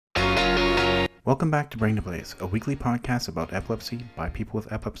Welcome back to Brain to Blaze, a weekly podcast about epilepsy by people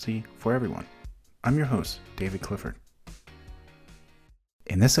with epilepsy for everyone. I'm your host, David Clifford.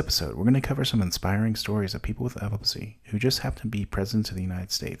 In this episode, we're going to cover some inspiring stories of people with epilepsy who just happen to be presidents of the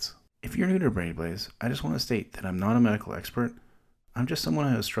United States. If you're new to Brain to Blaze, I just want to state that I'm not a medical expert. I'm just someone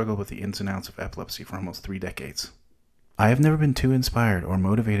who has struggled with the ins and outs of epilepsy for almost 3 decades. I have never been too inspired or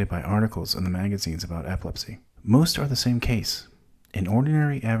motivated by articles in the magazines about epilepsy. Most are the same case. An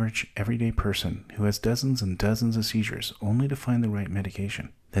ordinary, average, everyday person who has dozens and dozens of seizures only to find the right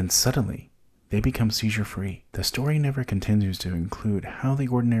medication. Then suddenly, they become seizure-free. The story never continues to include how the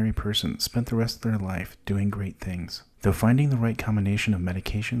ordinary person spent the rest of their life doing great things. Though finding the right combination of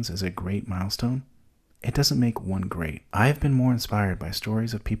medications is a great milestone, it doesn't make one great. I have been more inspired by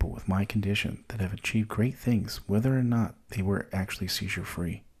stories of people with my condition that have achieved great things whether or not they were actually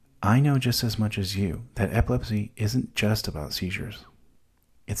seizure-free. I know just as much as you that epilepsy isn't just about seizures.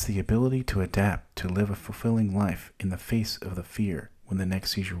 It's the ability to adapt to live a fulfilling life in the face of the fear when the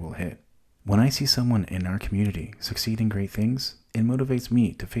next seizure will hit. When I see someone in our community succeed in great things, it motivates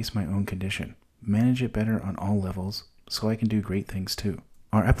me to face my own condition, manage it better on all levels so I can do great things too.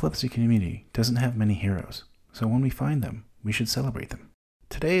 Our epilepsy community doesn't have many heroes, so when we find them, we should celebrate them.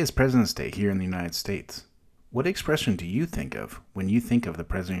 Today is President's Day here in the United States. What expression do you think of when you think of the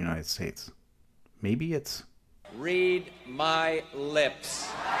President of the United States? Maybe it's, read my lips.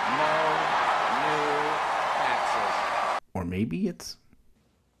 No new taxes. or maybe it's,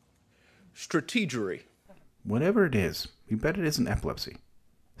 Strategery. whatever it is, we bet it isn't epilepsy.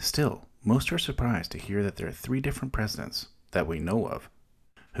 Still, most are surprised to hear that there are 3 different presidents, that we know of,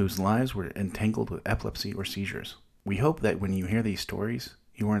 whose lives were entangled with epilepsy or seizures. We hope that when you hear these stories,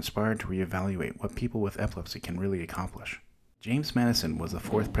 you are inspired to reevaluate what people with epilepsy can really accomplish. James Madison was the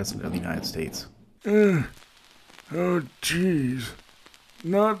 4th president of the United States. Oh, jeez.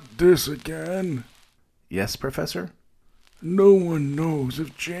 Not this again. Yes, Professor? No one knows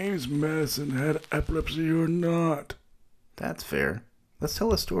if James Madison had epilepsy or not. That's fair. Let's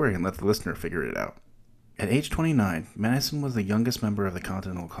tell a story and let the listener figure it out. At age 29, Madison was the youngest member of the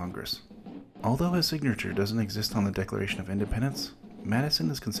Continental Congress. Although his signature doesn't exist on the Declaration of Independence, Madison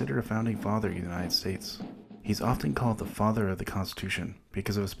is considered a founding father of the United States. He's often called the father of the Constitution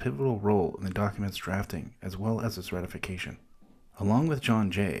because of his pivotal role in the document's drafting as well as its ratification. Along with John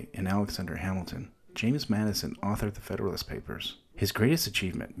Jay and Alexander Hamilton, James Madison authored the Federalist Papers. His greatest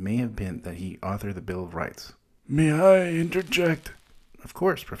achievement may have been that he authored the Bill of Rights. May I interject? Of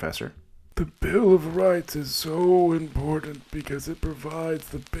course, Professor. The Bill of Rights is so important because it provides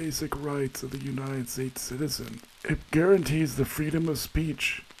the basic rights of the United States citizen. It guarantees the freedom of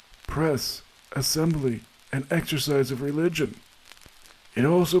speech, press, assembly, and exercise of religion. It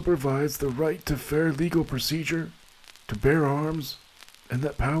also provides the right to fair legal procedure, to bear arms, and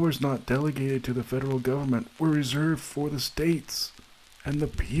that powers not delegated to the federal government were reserved for the states and the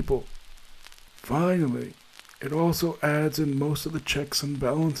people. Finally, it also adds in most of the checks and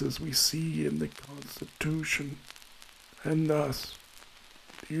balances we see in the Constitution, and thus,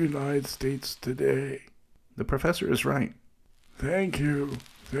 the United States today. The professor is right. Thank you.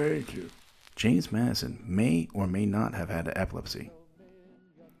 James Madison may or may not have had epilepsy.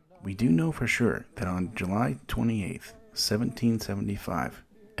 We do know for sure that on July 28, 1775,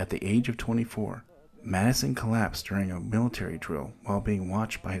 at the age of 24, Madison collapsed during a military drill while being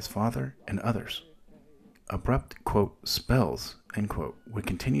watched by his father and others. Abrupt, quote, spells, end quote, would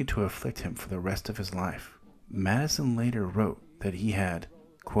continue to afflict him for the rest of his life. Madison later wrote that he had,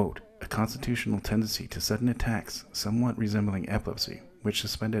 quote, a constitutional tendency to sudden attacks somewhat resembling epilepsy, which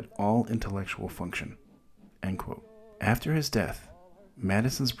suspended all intellectual function, end quote. After his death,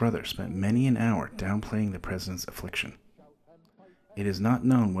 Madison's brother spent many an hour downplaying the president's affliction. It is not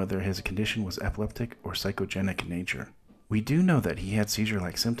known whether his condition was epileptic or psychogenic in nature. We do know that he had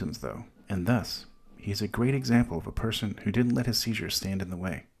seizure-like symptoms, though, and thus, he is a great example of a person who didn't let his seizures stand in the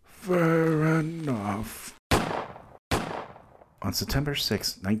way. Fair enough. On September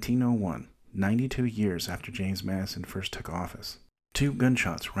 6, 1901, 92 years after James Madison first took office, 2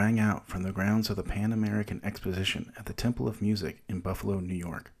 gunshots rang out from the grounds of the Pan American Exposition at the Temple of Music in Buffalo, New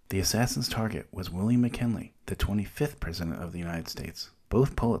York. The assassin's target was William McKinley, the 25th President of the United States.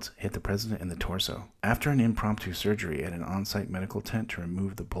 Both bullets hit the president in the torso. After an impromptu surgery at an on-site medical tent to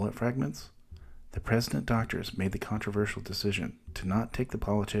remove the bullet fragments, the president doctors made the controversial decision to not take the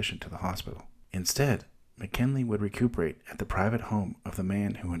politician to the hospital. Instead, McKinley would recuperate at the private home of the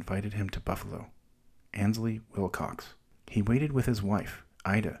man who invited him to Buffalo, Ansley Wilcox. He waited with his wife,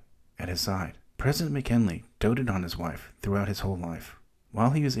 Ida, at his side. President McKinley doted on his wife throughout his whole life. While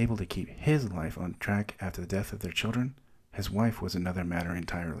he was able to keep his life on track after the death of their children, his wife was another matter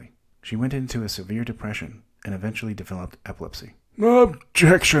entirely. She went into a severe depression and eventually developed epilepsy.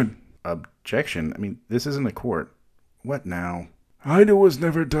 Objection! Objection? I mean, this isn't a court. What now? Ida was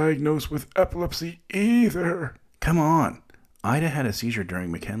never diagnosed with epilepsy either. Come on. Ida had a seizure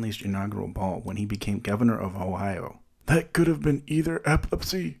during McKinley's inaugural ball when he became governor of Ohio. That could have been either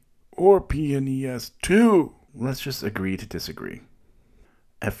epilepsy or PNES too. Let's just agree to disagree.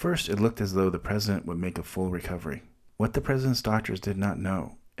 At first, it looked as though the president would make a full recovery. What the president's doctors did not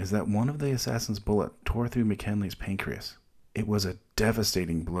know is that one of the assassin's bullet tore through McKinley's pancreas. It was a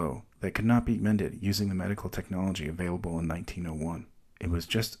devastating blow that could not be mended using the medical technology available in 1901. It was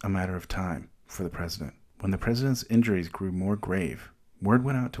just a matter of time for the president. When the president's injuries grew more grave, word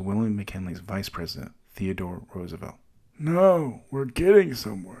went out to William McKinley's vice president, Theodore Roosevelt. No, we're getting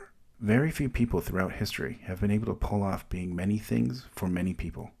somewhere. Very few people throughout history have been able to pull off being many things for many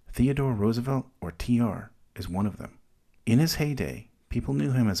people. Theodore Roosevelt, or TR, is one of them. In his heyday, people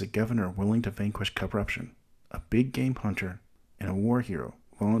knew him as a governor willing to vanquish corruption, a big game hunter, and a war hero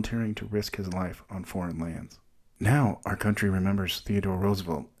volunteering to risk his life on foreign lands. Now, our country remembers Theodore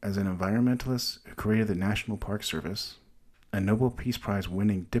Roosevelt as an environmentalist who created the National Park Service, a Nobel Peace Prize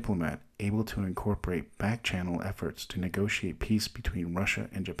winning diplomat able to incorporate back-channel efforts to negotiate peace between Russia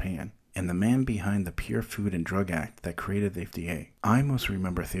and Japan, and the man behind the Pure Food and Drug Act that created the FDA. I most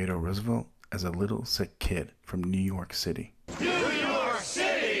remember Theodore Roosevelt as a little sick kid from New York City. New York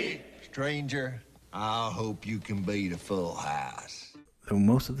City! Stranger, I hope you can beat a full house. Though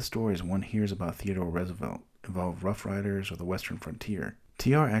most of the stories one hears about Theodore Roosevelt involve Rough Riders or the Western frontier,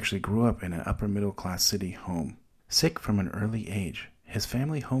 TR actually grew up in an upper-middle-class city home. Sick from an early age, his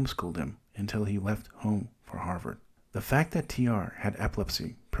family homeschooled him until he left home for Harvard. The fact that TR had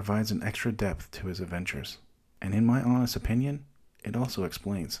epilepsy provides an extra depth to his adventures, and in my honest opinion, it also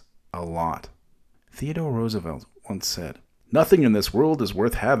explains a lot. Theodore Roosevelt once said, "Nothing in this world is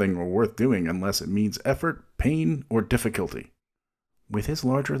worth having or worth doing unless it means effort, pain, or difficulty." With his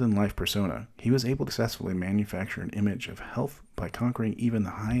larger-than-life persona, he was able to successfully manufacture an image of health by conquering even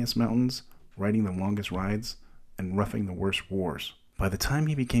the highest mountains, riding the longest rides, and roughing the worst wars. By the time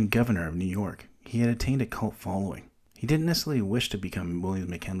he became governor of New York, he had attained a cult following. He didn't necessarily wish to become William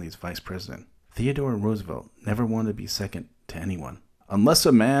McKinley's vice president. Theodore Roosevelt never wanted to be second to anyone. Unless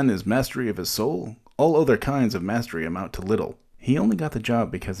a man is mastery of his soul, all other kinds of mastery amount to little. He only got the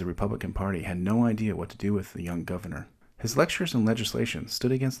job because the Republican Party had no idea what to do with the young governor. His lectures and legislation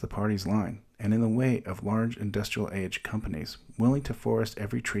stood against the party's line and in the way of large industrial-age companies willing to forest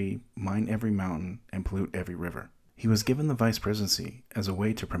every tree, mine every mountain, and pollute every river. He was given the vice presidency as a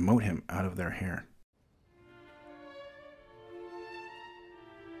way to promote him out of their hair.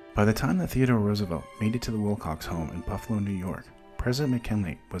 By the time that Theodore Roosevelt made it to the Wilcox home in Buffalo, New York, President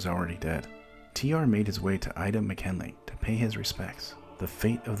McKinley was already dead. TR made his way to Ida McKinley to pay his respects. The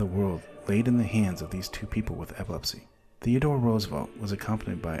fate of the world laid in the hands of these two people with epilepsy. Theodore Roosevelt was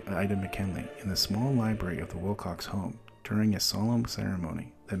accompanied by Ida McKinley in the small library of the Wilcox home during a solemn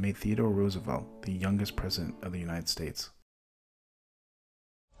ceremony that made Theodore Roosevelt the youngest president of the United States.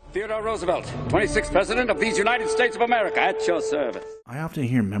 Theodore Roosevelt, 26th President of these United States of America, at your service. I often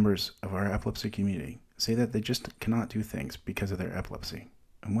hear members of our epilepsy community say that they just cannot do things because of their epilepsy.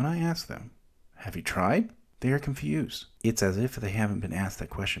 And when I ask them, "Have you tried?" they are confused. It's as if they haven't been asked that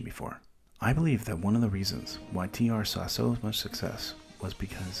question before. I believe that one of the reasons why TR saw so much success was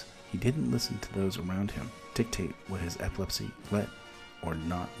because he didn't listen to those around him dictate what his epilepsy let or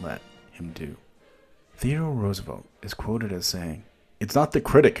not let him do. Theodore Roosevelt is quoted as saying, "It's not the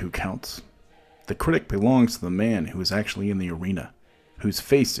critic who counts. The critic belongs to the man who is actually in the arena, whose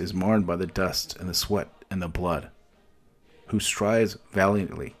face is marred by the dust and the sweat and the blood, who strives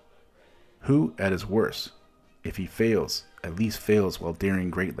valiantly, who, at his worst, if he fails, at least fails while daring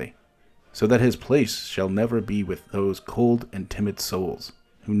greatly, so that his place shall never be with those cold and timid souls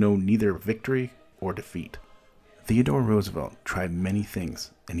who know neither victory or defeat." Theodore Roosevelt tried many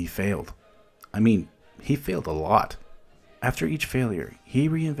things, and he failed. I mean, he failed a lot. After each failure, he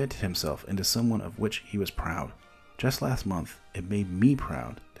reinvented himself into someone of which he was proud. Just last month, it made me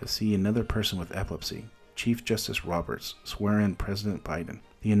proud to see another person with epilepsy, Chief Justice Roberts, swear in President Biden.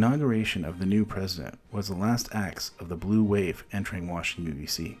 The inauguration of the new president was the last acts of the blue wave entering Washington,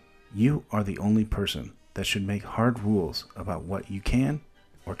 D.C. You are the only person that should make hard rules about what you can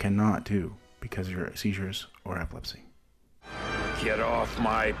or cannot do because of your seizures or epilepsy. Get off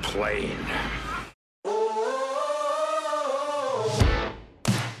my plane.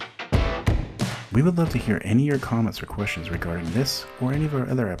 We would love to hear any of your comments or questions regarding this or any of our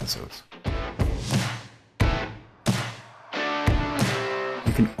other episodes.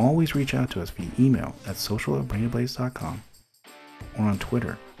 You can always reach out to us via email at social@brainblaze.com or on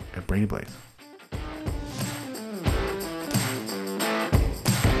Twitter at Brady Blaze.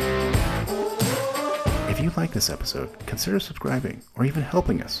 If you like this episode, consider subscribing or even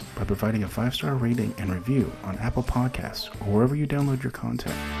helping us by providing a 5-star rating and review on Apple Podcasts or wherever you download your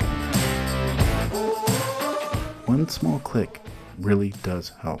content. One small click really does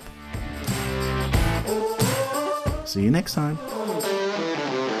help. See you next time.